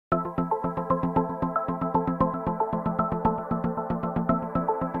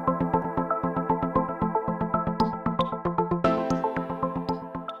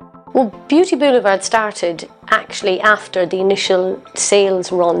Well, Beauty Boulevard started actually after the initial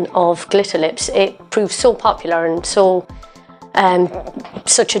sales run of glitter lips. It proved so popular and so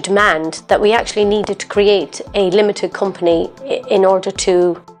such a demand that we actually needed to create a limited company in order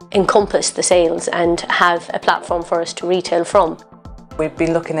to encompass the sales and have a platform for us to retail from. We've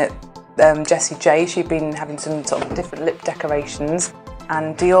been looking at Jessie J. She'd been having some sort of different lip decorations,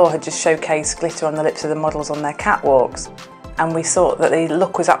 and Dior had just showcased glitter on the lips of the models on their catwalks. And we thought that the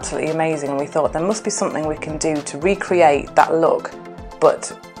look was absolutely amazing, and we thought there must be something we can do to recreate that look,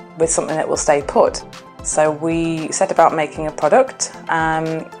 but with something that will stay put. So we set about making a product,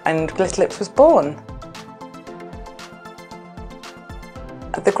 and Glitter Lips was born.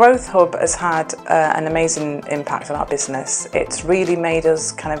 The Growth Hub has had an amazing impact on our business. It's really made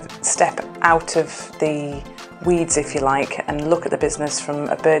us kind of step out of the weeds, if you like, and look at the business from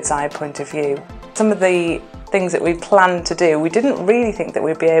a bird's eye point of view. Some of the things that we planned to do, we didn't really think that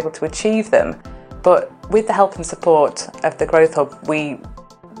we'd be able to achieve them, but with the help and support of the Growth Hub, we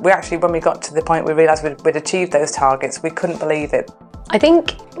actually, when we got to the point we realised we'd achieved those targets, we couldn't believe it. I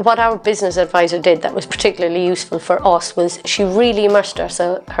think what our business advisor did that was particularly useful for us was she really immersed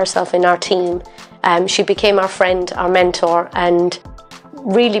herself in our team. She became our friend, our mentor, and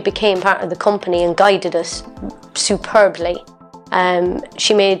really became part of the company and guided us superbly.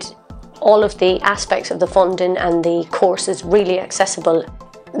 She made all of the aspects of the funding and the courses really accessible.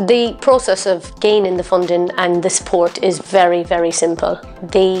 The process of gaining the funding and the support is very, very simple.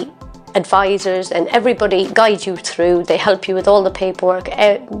 The advisors and everybody guide you through, they help you with all the paperwork,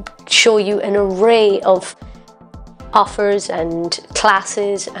 show you an array of offers and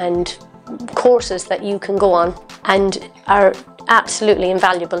classes and courses that you can go on and are absolutely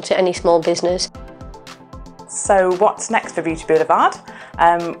invaluable to any small business. So what's next for Beauty Boulevard?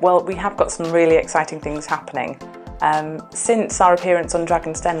 Well, we have got some really exciting things happening. Since our appearance on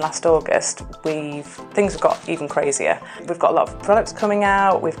Dragon's Den last August, things have got even crazier. We've got a lot of products coming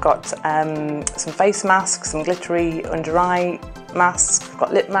out, we've got some face masks, some glittery under eye masks, we've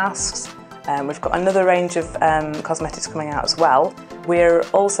got lip masks, we've got another range of cosmetics coming out as well. We've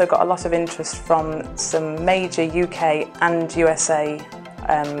also got a lot of interest from some major UK and USA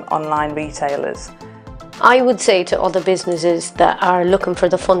online retailers. I would say to other businesses that are looking for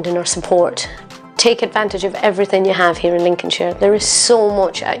the funding or support, take advantage of everything you have here in Lincolnshire. There is so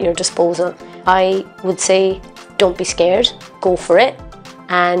much at your disposal. I would say don't be scared, go for it.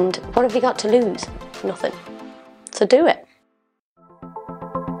 And what have you got to lose? Nothing. So do it.